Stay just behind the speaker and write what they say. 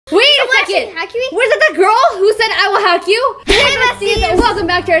second. Was it the girl who said I will hack you? Hey, besties. Welcome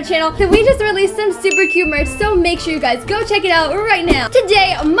back to our channel. So we just released some super cute merch, so make sure you guys go check it out right now.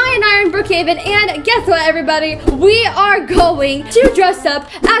 Today, Maya and I are in Brookhaven, and guess what, everybody? We are going to dress up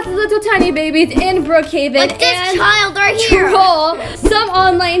as little tiny babies in Brookhaven. Like this child right here. Troll some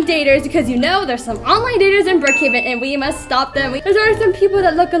online daters, because you know there's some online daters in Brookhaven, and we must stop them. There's already some people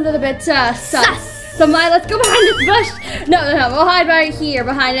that look a little bit sus. So Maya, let's go behind this bush. No, we'll hide right here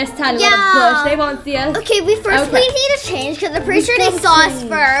behind this tiny little bush. They won't see us. Okay, we need to change because I'm pretty sure they saw us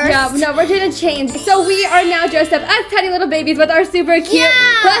first. Yeah, no, we're gonna change. So we are now dressed up as tiny little babies with our super cute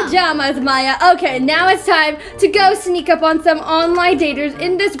pajamas, Maya. Okay, now it's time to go sneak up on some online daters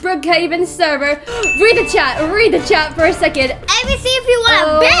in this Brookhaven server. Read the chat for a second. Let me see if you want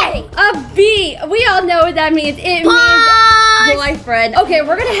a B. A B. We all know what that means. It means boyfriend. Okay,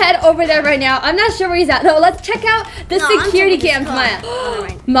 we're gonna head over there right now. I'm not sure where he's at. No, let's check out the security cams, Maya.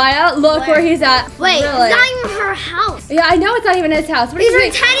 Maya, look where he's at. Wait, it's not even her house. Yeah, I know it's not even his house. What are you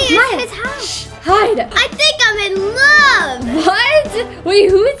doing? Tiny is his house. Shh, hide. I think I'm in love. What? Wait,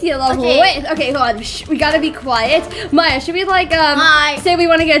 who is he in love with? Okay, hold on. Shh, we gotta be quiet. Maya, should we like say we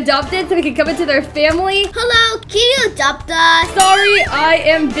want to get adopted so we can come into their family? Hello, can you adopt us? Sorry, I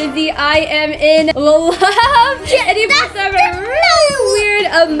am busy. I am in love. And he puts some really weird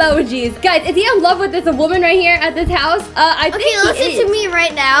emojis. Guys, is he in love with this woman right here at this house? I think listen to me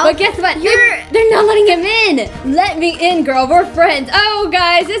right now. But guess what? They're not letting him in. Let me in, girl. We're friends. Oh,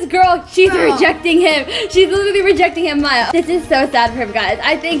 guys, this girl, she's rejecting him. She's literally rejecting him, Maya. This is so sad for him, guys.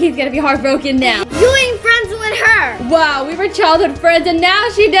 I think he's gonna be heartbroken now. You ain't friends with her. Wow, we were childhood friends, and now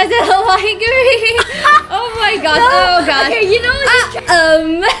she doesn't like me. Oh my gosh. Oh gosh. Okay, you know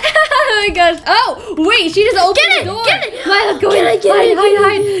oh my gosh. Oh wait, she just opened the door. Get it. Maya, let's go in.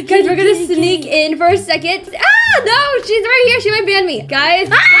 Hide. Guys, we're gonna sneak in for a second. Ah, no, she's right here. She might ban me, guys.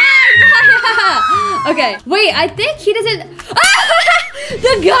 Okay, wait, I think he doesn't.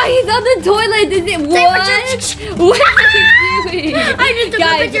 The guy is on the toilet. Is it what? What is he doing? I just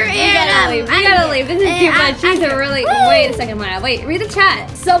guys, we gotta leave. This is too much. She's a really. Wait a second, Maya. Wait, read the chat.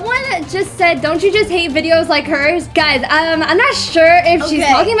 Someone just said, "Don't you just hate videos like hers?" Guys, I'm not sure if she's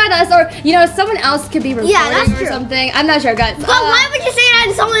talking about us or someone else could be recording or something. I'm not sure, guys. But why would you say that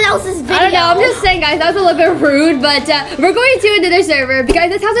in someone else's video? I don't know. I'm just saying, guys. That was a little bit rude, but we're going to into their server. Guys,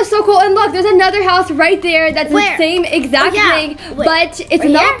 this house is so cool, and look, there's another house right there that's the same exact thing, but it's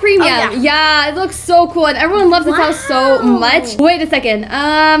not premium. Yeah, it looks so cool, and everyone loves this house so much. Wait a second.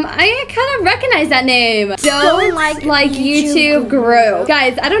 I kind of recognize that name. Don't like YouTube group.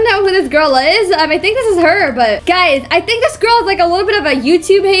 Guys, I don't know who this girl is. I think this is her, but guys, I think this girl is like a little bit of a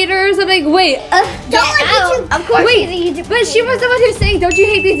YouTube hater or something. Wait, don't like YouTube. Of course, she's a YouTube but she was the one who's saying, "Don't you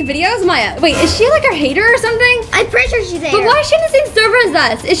hate these videos, Maya?" Wait, is she like our hater or something? I'm pretty sure she's a hater. But why is she in the same server as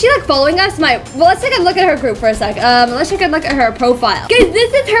us? Is she like following us? Well, let's take a look at her group for a sec. Let's take a look at her profile. Guys,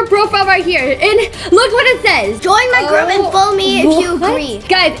 this is her profile right here, and look what it says. Join my group and follow me if you agree.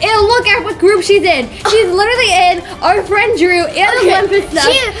 Guys, and look at what group she's in. She's literally in our friend Drew and Olympus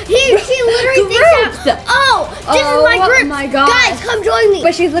stuff. She literally thinks that, this is my group. Oh my god. Guys, come join me.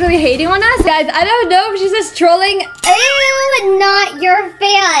 But she's literally hating on us. Guys, I don't know if she's just trolling. Ew, not your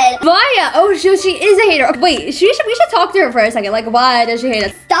fan. Maya. Oh, she is a hater. Wait, we should talk to her for a second. Like, why does she hate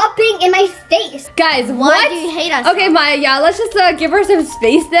us? Stop being in my face. Guys, why do you hate us? Okay, Maya, yeah, let's just give her some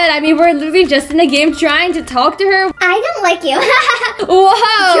space then. I mean, we're literally just in the game trying to talk to her. I don't like you.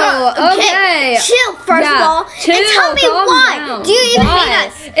 Whoa, okay. Chill, first of all. Chill, and tell me why. Do you even hate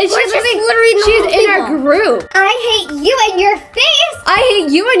us? It's just literally she's in our group. I hate you and your face. I hate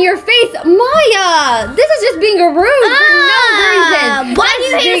you and your face. Maya, this is just being rude for no reason. Why do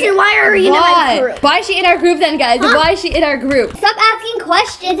you hate us and why are you in my group? Why is she in our group then, guys? Why is she in our group? Stop asking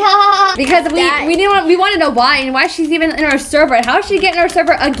questions. Because we want to know why and why she's even in our server. And how is she getting our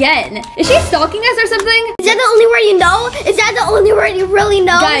server again? Is she stalking us or something? Is that the only word you know? Is that the only word you really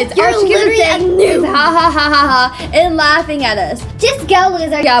know? Guys, you're literally a noob. Ha and laughing at us. Just go,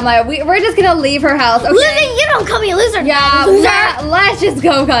 loser. Yeah, Maya, we're just gonna leave her house. Okay? Loser, you don't call me a loser. Yeah, let's just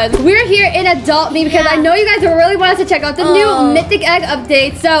go, guys. We're here in Adult Me because I know you guys really want us to check out the new Mythic Egg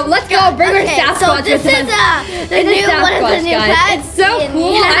update. So let's go bring our Sasquatch with us. This is the new pet. It's so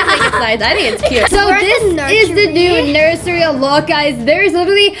cool. I think it's nice. I think it's cute. So this is the new nursery. Look, guys, there's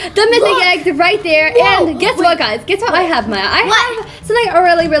literally the Mythic eggs right there. And guess what, guys? Guess what I have, Maya? I have something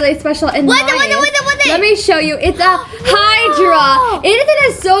really special in my Let me show you. It's a Hydra. It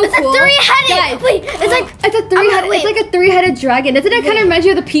is so cool. It's a three-headed. Wait, it's a three-headed. It's like a three-headed dragon. Doesn't it kind of remind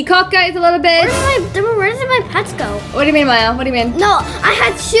you of the peacock, guys, a little bit? Where does my pets go? What do you mean, Maya? What do you mean? No, I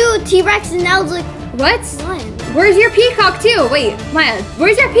had 2 T-Rex and now it's like what? 1. where's your peacock too? Wait, Maya,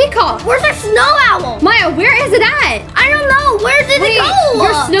 where's your peacock? Where's our snow owl? Maya, where is it at? I don't know. Where did it go?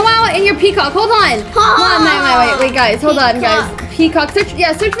 Your snow owl and your peacock. Hold on. Hold on, wait, guys. Hold on, guys. Peacock. Search for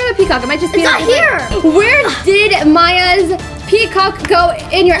the peacock. It might just be. It's not here. Where did Maya's peacock go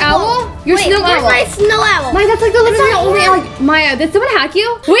in your owl? Your snow owl. Where's my snow owl? Maya, that's like the literally only owl. Maya, did someone hack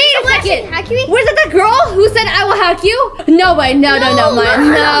you? Wait a second. Hack me? Was it the girl who said I will hack you? No way. No,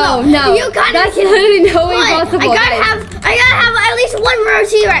 Maya. No. You gotta. That's literally no way possible. I gotta have at least one rare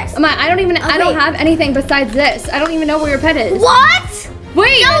T-Rex. Maya, I don't have anything besides this. I don't even know where your pet is. What?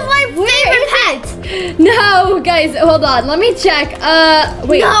 Wait, that was my favorite pet. No, guys, hold on. Let me check.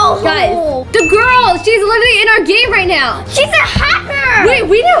 Wait, guys, the girl, she's literally in our game right now. She's a hacker. Wait,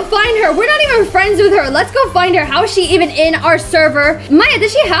 we need to find her. We're not even friends with her. Let's go find her. How is she even in our server? Maya,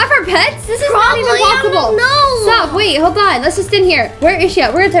 does she have her pets? This is not even possible. No. Stop. Wait, hold on. Let's just in here. Where is she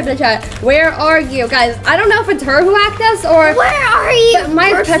at? We're gonna type in the chat. Where are you, guys? I don't know if it's her who hacked us or. Where are you? But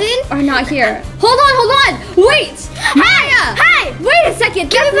my pets are not here. Hold on. Wait, Maya. Hey. Wait a second.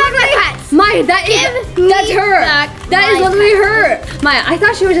 Give me back my pets. Maya, that's her. That is literally her. Maya, I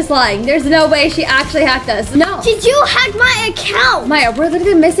thought she was just lying. There's no way she actually hacked us. No. Did you hack my account? Maya, we're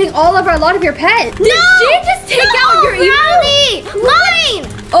literally missing a lot of your pets. Did she just take out your email?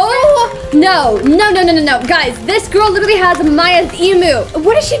 Mine. Oh, no. Guys, this girl literally has Maya's emu.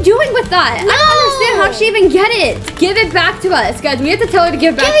 What is she doing with that? No. I don't understand how she even get it. Give it back to us. Guys, we have to tell her to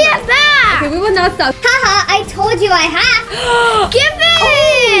give it back to us. Give it back. Okay, we will not stop. Haha, I told you I hacked. Give it.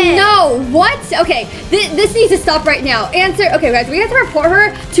 Oh, no. What? Okay, this needs to stop right now. Answer. Okay, guys, we have to report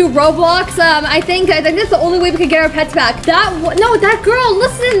her to Roblox. I think that's the only way we can get our pets back. That girl,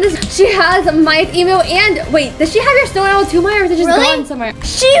 listen. She has Maya's emu and wait, does she have your snow owl too, Maya, or is it just gone somewhere?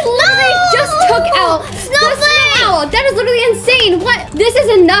 She literally just took out the snow owl. That is literally insane. What? This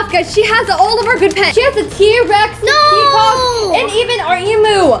is enough, guys. She has all of our good pets. She has the T-Rex, the peacock, and even our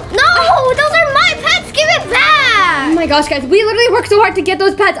emu. No, those are my pets. Give it back. Oh my gosh, guys. We literally worked so hard to get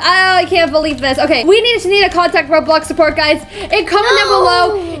those pets. I can't believe this. Okay, we need to contact Roblox support, guys. And comment down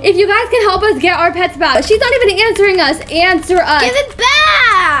below if you guys can help us get our pets back. She's not even answering us. Answer us. Give it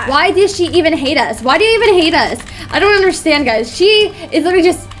back. Why does she even hate us? Why do you even hate us? I don't understand, guys. She is literally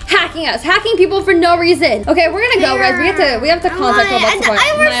just hacking us, hacking people for no reason. Okay, we're gonna go, guys. We have to contact Roblox support.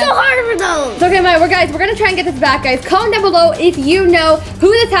 I worked so hard for those. It's okay, Maya. We're gonna try and get this back, guys. Comment down below if you know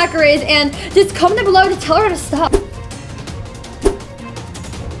who this hacker is, and just comment down below to tell her to stop.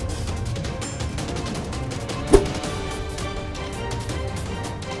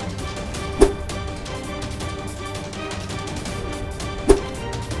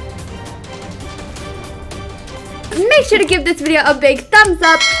 Make sure to give this video a big thumbs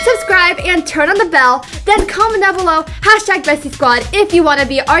up, subscribe, and turn on the bell. Then comment down below #BestieSquad if you want to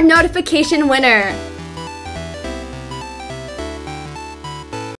be our notification winner.